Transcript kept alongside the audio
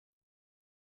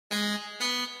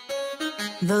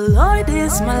The Lord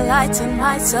is my light and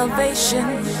my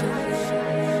salvation.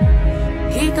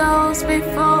 He goes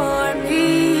before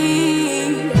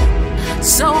me,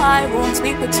 so I won't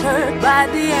be perturbed by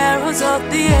the arrows of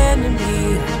the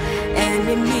enemy.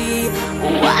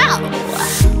 Wow!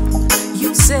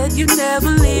 You said you'd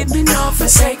never leave me nor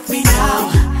forsake me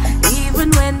now. Even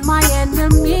when my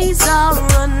enemies are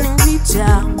running me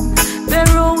down,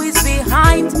 they're always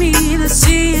behind me, the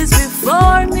sea is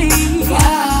before me.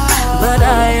 But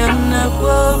I am not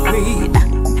worried.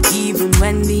 Even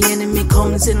when the enemy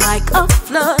comes in like a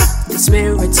flood, the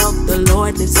Spirit of the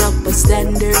Lord lifts up a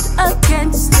standard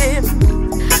against him.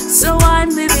 So I'm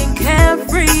living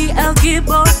carefree, El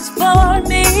Gibor is for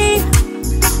me.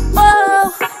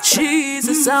 Oh,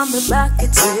 Jesus, I'm a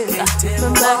Backitive.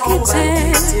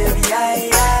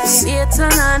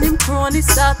 Satan and him cronies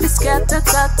start to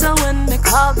scatter when they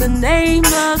call the name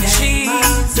of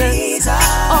Jesus.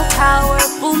 Oh,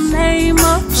 powerful name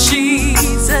of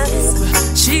Jesus.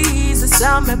 Jesus,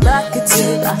 I'm a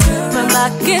Backitive. The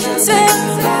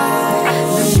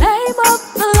name of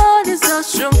the Lord is a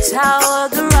strong tower.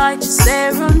 The righteous they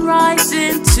run right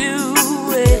into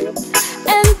it,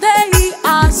 and they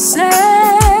are saved.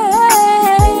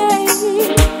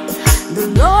 The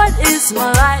Lord is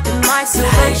my light and my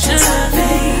salvation.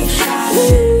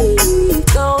 He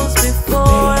goes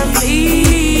before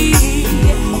me,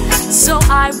 so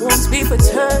I won't be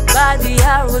perturbed by the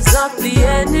arrows of the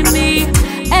enemy.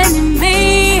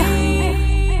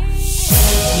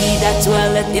 He that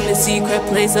dwelleth in the secret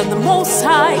place of the Most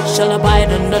High shall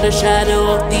abide under the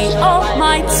shadow of the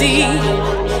Almighty.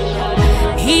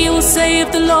 He will say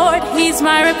of the Lord, He's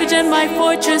my refuge and my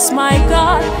fortress, my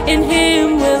God, in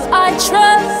Him will I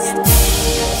trust.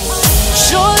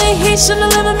 Surely He shall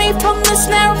deliver me from the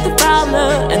snare of the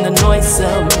fowler and the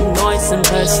noisome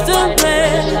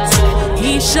pestilence.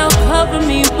 He shall cover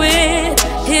me with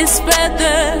His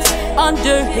feathers,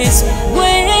 under His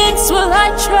wings will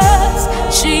I trust.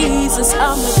 Jesus,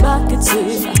 I'm a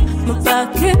Backitive.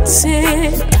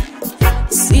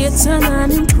 Satan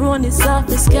and him cronies off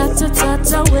his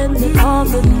scatter when they call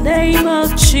the name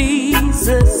of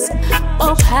Jesus.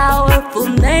 Oh, powerful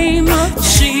name of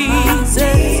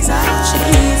Jesus.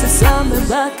 Jesus, I'm a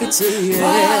Backitive.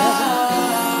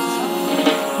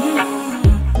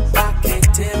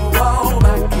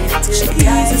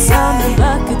 Jesus, I'm a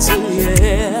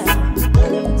Backitive.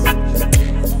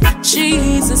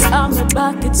 Jesus, I'm a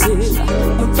Backitive.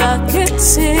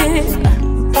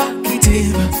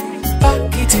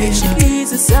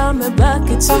 Jesus, I'm a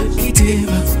Backitive.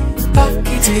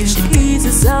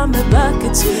 Jesus, I'm a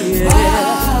Backitive.